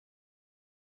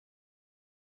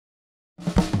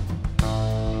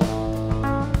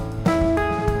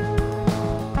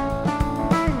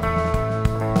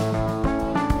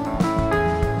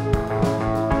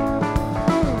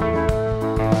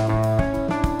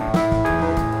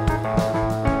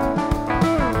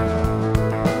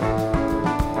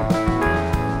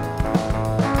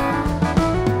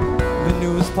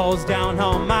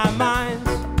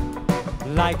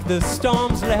the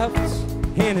storms left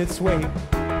in its wake.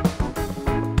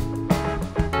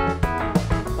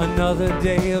 Another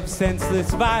day of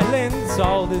senseless violence,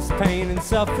 all this pain and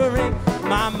suffering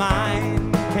my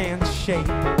mind can't shake.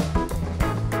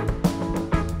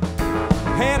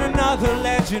 And another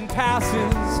legend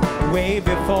passes way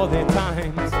before their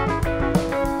times.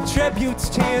 Tributes,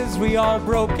 tears, we all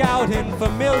broke out in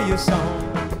familiar songs.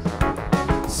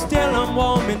 Still I'm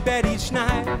warm in bed each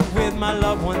night with my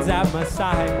loved ones at my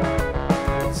side.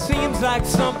 Seems like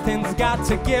something's got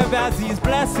to give as these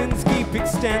blessings keep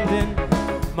extending.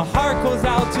 My heart goes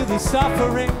out to the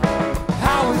suffering.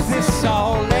 How is this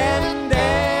all ending?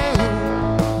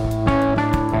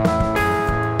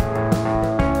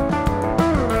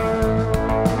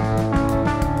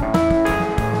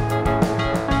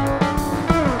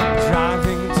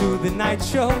 Driving to the night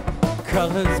show,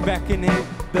 colors beckoning,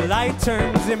 the light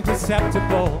turns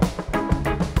imperceptible.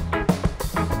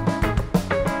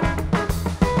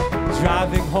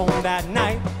 Driving home that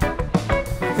night,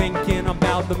 thinking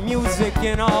about the music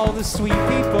and all the sweet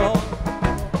people.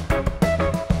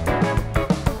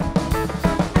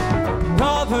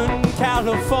 Northern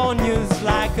California's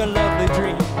like a lovely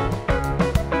dream.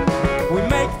 We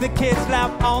make the kids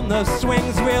laugh on the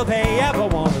swings, will they ever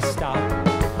want to stop?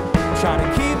 Try to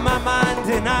keep my mind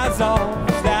and eyes off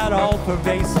that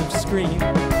all-pervasive screen.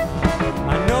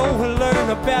 I know we'll learn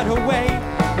a better way.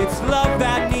 It's love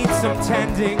that needs some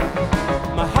tending.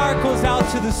 My heart goes out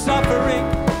to the suffering.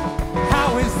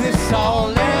 How is this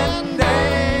all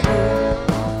ending?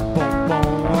 Boom,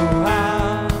 boom,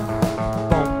 ah.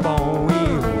 Boom, boom,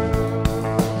 wee.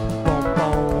 Boom,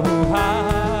 boom,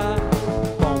 ah.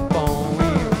 Boom, boom,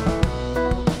 wee.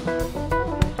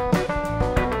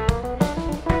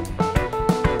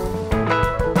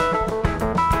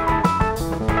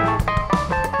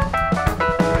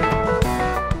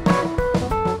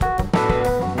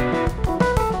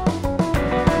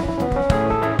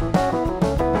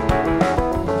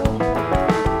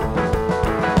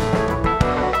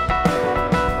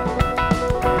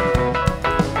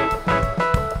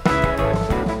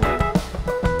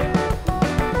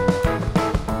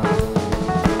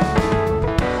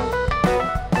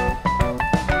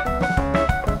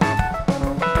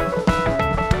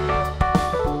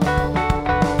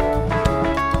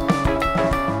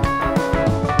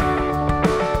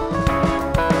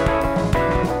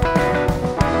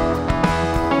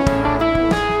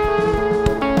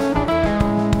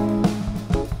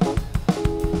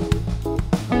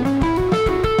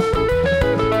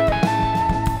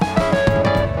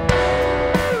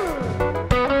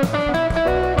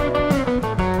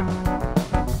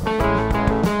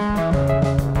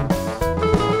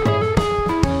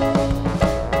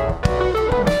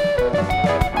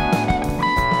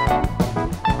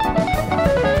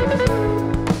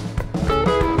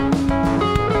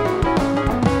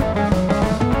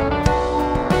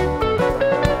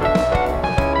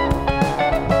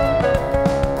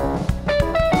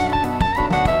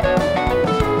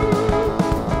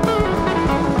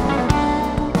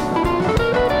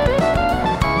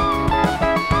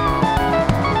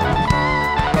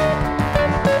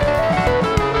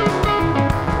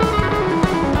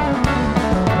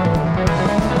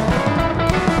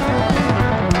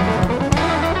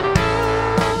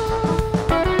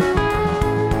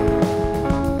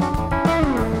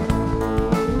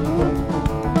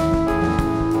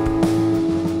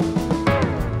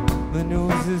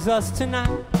 Us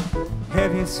tonight,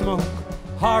 heavy smoke,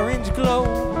 orange glow,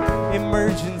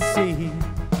 emergency.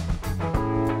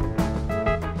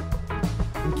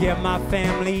 Get my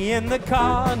family in the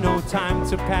car, no time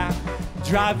to pack,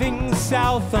 driving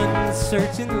south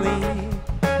uncertainly.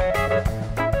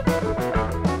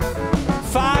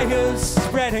 Fires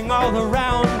spreading all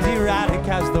around, erratic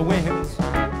as the winds.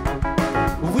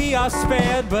 We are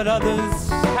spared, but others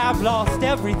have lost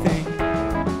everything.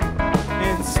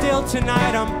 Still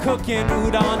tonight I'm cooking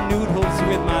udon noodles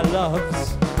with my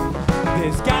loves.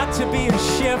 There's got to be a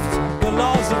shift, the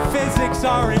laws of physics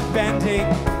aren't bending.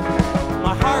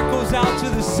 My heart goes out to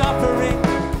the suffering.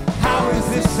 How is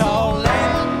this all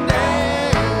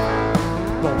ending?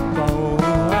 Boom, boom,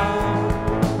 ah.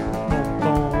 Boom,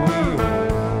 boom, wee.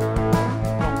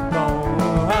 Boom,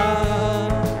 boom, ah.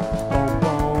 Boom,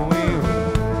 boom, wee.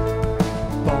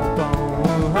 Boom, boom,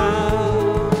 ah.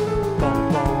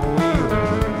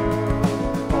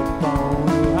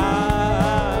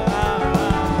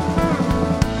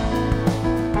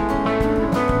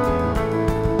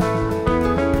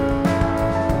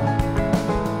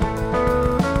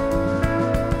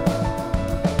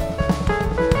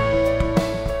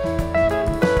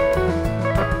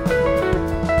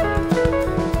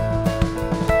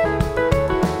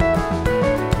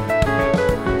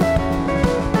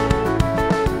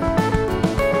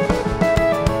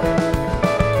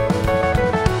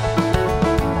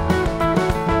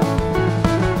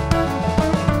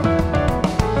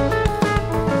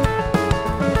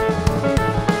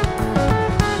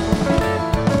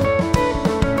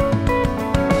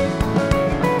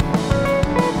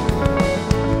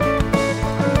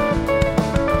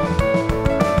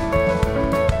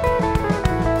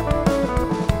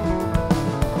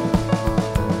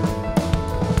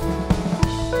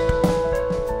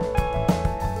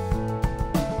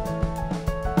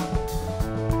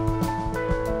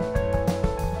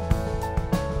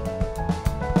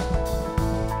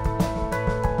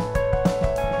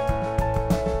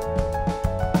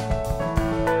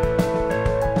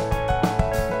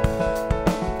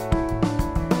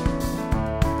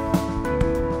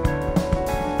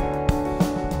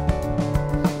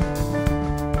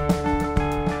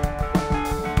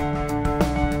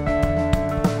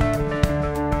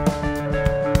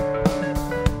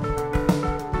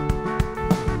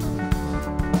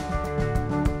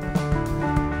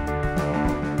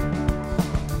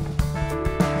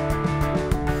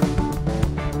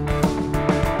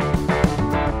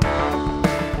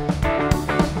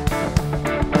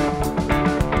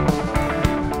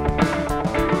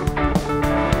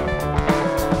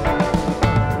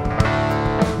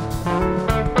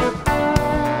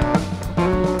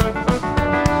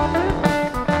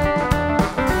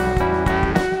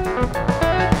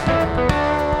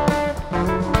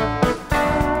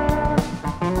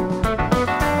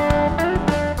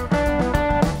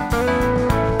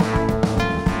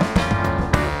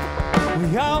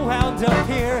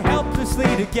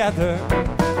 hopelessly together,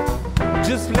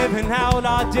 just living out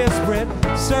our desperate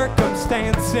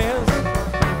circumstances.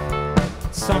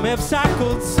 Some have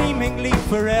cycled seemingly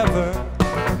forever.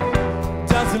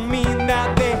 Doesn't mean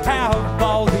that they have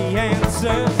all the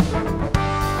answers.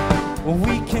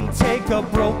 We can take a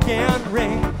broken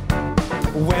ring,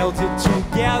 weld it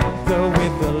together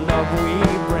with the love we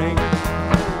bring.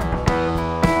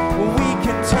 We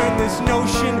can turn this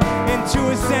notion into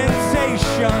a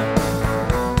sensation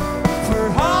for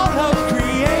all of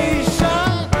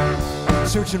creation.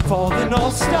 Searching for the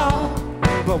North Star,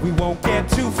 but we won't get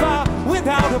too far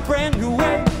without a brand new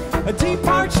way. A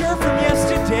departure from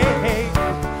yesterday.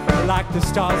 Like the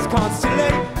stars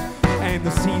constellate and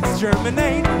the seeds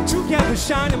germinate, together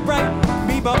shining bright.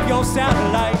 Beam up your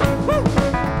satellite. Woo!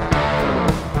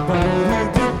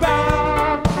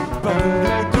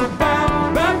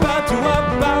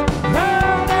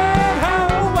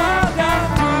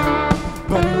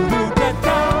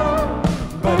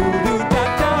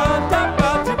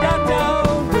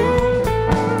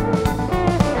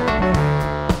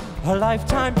 A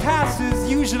lifetime passes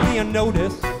usually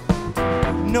unnoticed.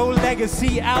 No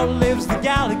legacy outlives the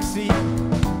galaxy.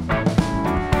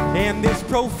 And this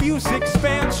profuse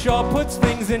expanse sure puts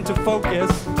things into focus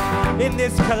in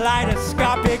this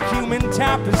kaleidoscopic human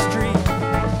tapestry.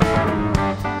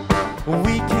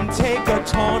 We can take a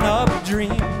torn up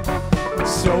dream,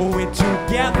 sew it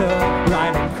together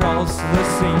right across the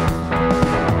seam.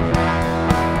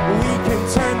 We can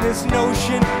turn this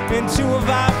notion into a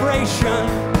vibration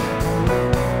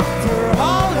for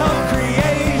all of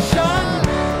creation.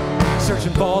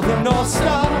 Searching for the North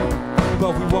Star,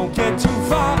 but we won't get too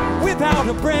far without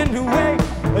a brand new way.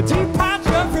 A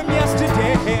departure from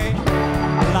yesterday.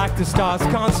 Like the stars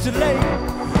constellate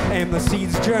and the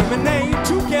seeds germinate,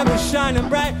 together shining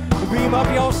bright. Beam up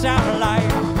your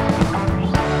satellite.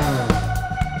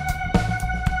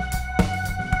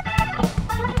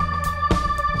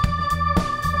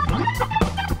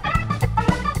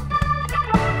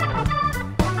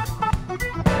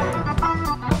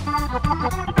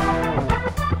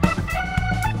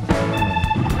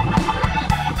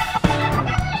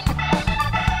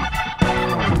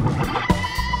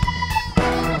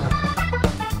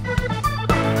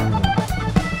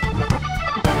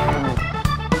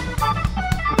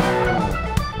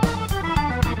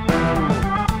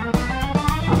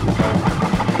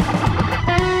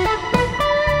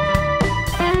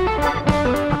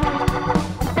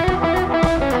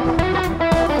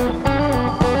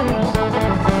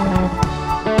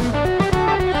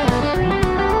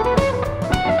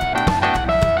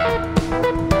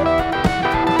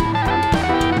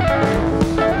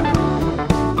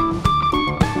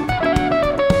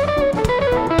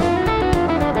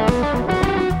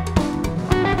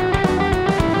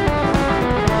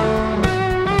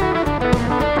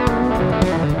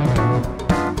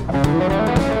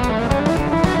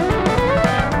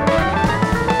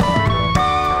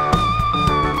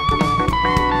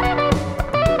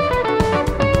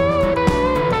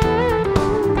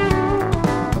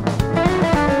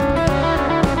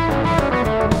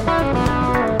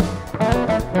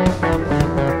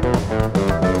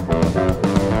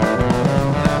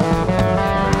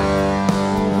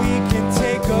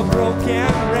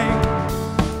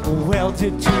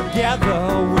 Together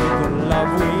with the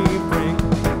love we bring.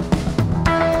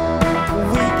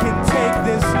 We can take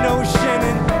this notion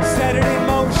and set it in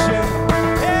motion.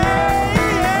 Yeah,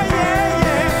 yeah, yeah,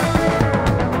 yeah.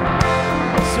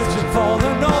 Searching for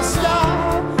the North Star,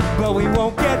 but we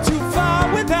won't get too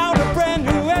far without a brand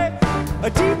new way. A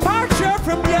departure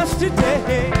from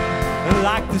yesterday.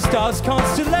 Like the stars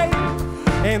constellate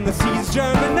and the seeds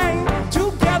germinate,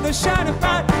 together shining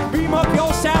bright. Beam up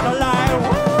your satellite.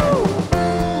 Woo!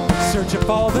 Searching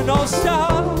for the North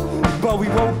Star, but we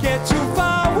won't get too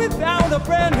far without a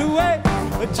brand new way.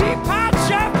 A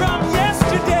departure from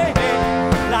yesterday.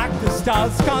 Like the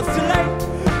stars constellate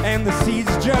and the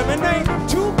seeds germinate,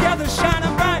 together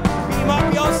shining bright. Beam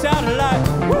up your satellite.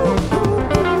 Woo!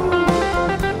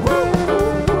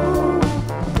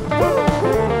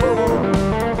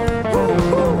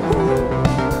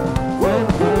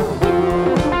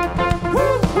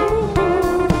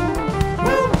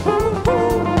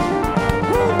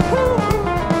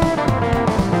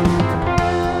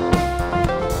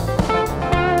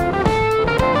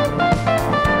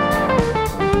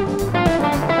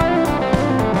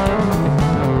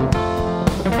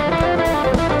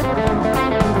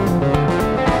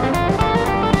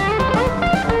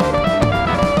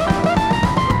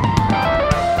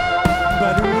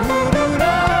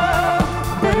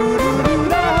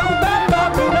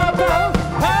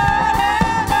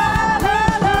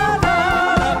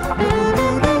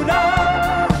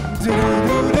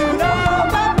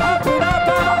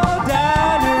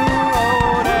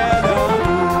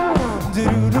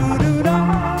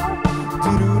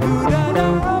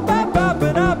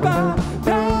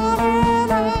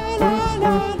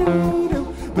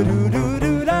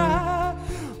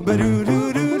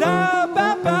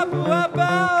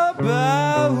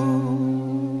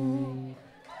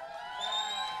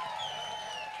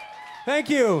 Thank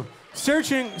you.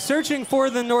 Searching for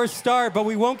the North Star, but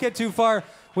we won't get too far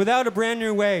without a brand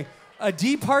new way. A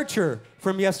departure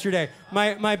from yesterday.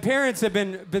 My parents have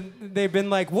they've been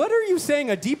like, what are you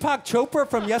saying? A Deepak Chopra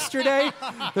from yesterday?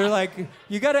 They're like,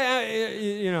 you gotta,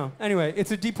 you know. Anyway, it's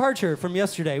a departure from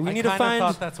yesterday. We need to find. I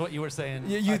thought that's what you were saying.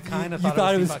 You kind of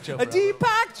thought it was Deepak Chopra. A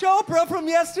Deepak Chopra from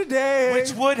yesterday.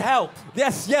 Which would help.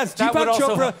 Yes, Deepak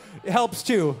Chopra helps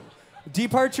too.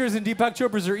 Departures and Deepak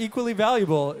Chopras are equally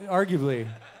valuable, arguably.